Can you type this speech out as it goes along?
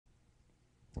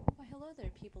Hello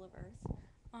there, people of Earth.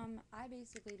 I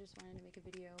basically just wanted to make a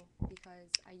video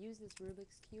because I use this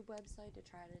Rubik's Cube website to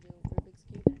try to do Rubik's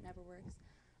Cube and it never works.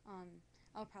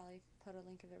 I'll probably put a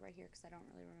link of it right here because I don't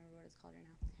really remember what it's called right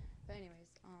now. But anyways,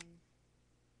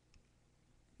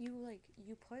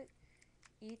 you put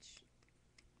each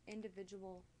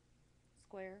individual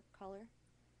square color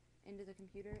into the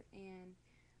computer, and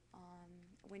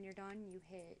when you're done, you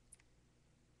hit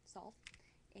solve,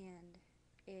 and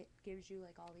it gives you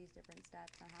like all these different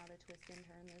steps on how to twist and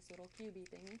turn this little cubey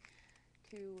thingy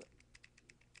to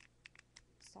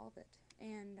solve it.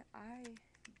 And I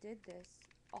did this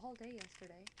all day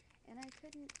yesterday, and I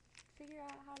couldn't figure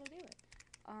out how to do it.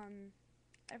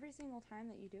 Every single time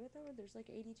that you do it, though, there's like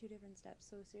 82 different steps.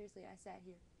 So seriously, I sat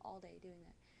here all day doing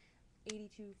that.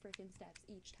 82 freaking steps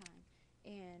each time,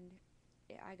 and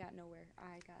I got nowhere.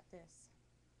 I got this.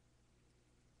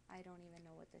 I don't even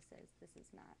know what this is. This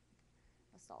is not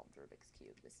a solved Rubik's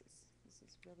Cube. This is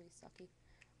really sucky.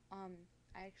 I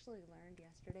actually learned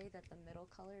yesterday that the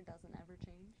middle color doesn't ever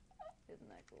change.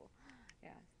 Isn't that cool?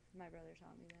 Yeah, my brother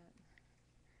taught me that.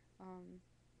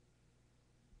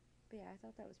 But yeah, I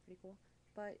thought that was pretty cool.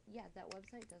 But yeah, that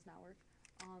website does not work.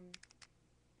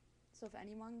 So if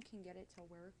anyone can get it to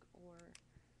work, or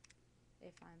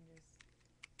if I'm just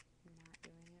not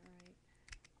doing it right,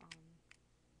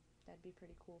 that'd be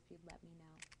pretty cool if you'd let me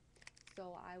know.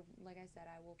 So like I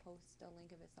said, I will post a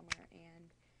link of it somewhere,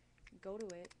 and go to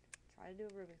it, try to do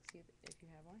a Rubik's Cube if you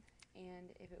have one,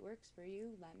 and if it works for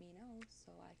you, let me know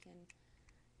so I can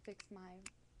fix my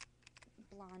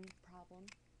blonde problem.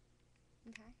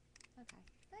 Okay? Okay.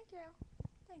 Thank you.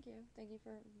 Thank you. Thank you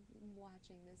for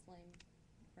watching this lame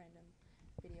random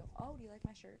video. Oh, do you like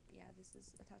my shirt? Yeah, this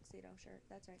is a tuxedo shirt.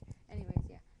 That's right. Anyways,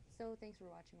 yeah. So thanks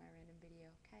for watching my random video,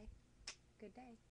 okay? Good day.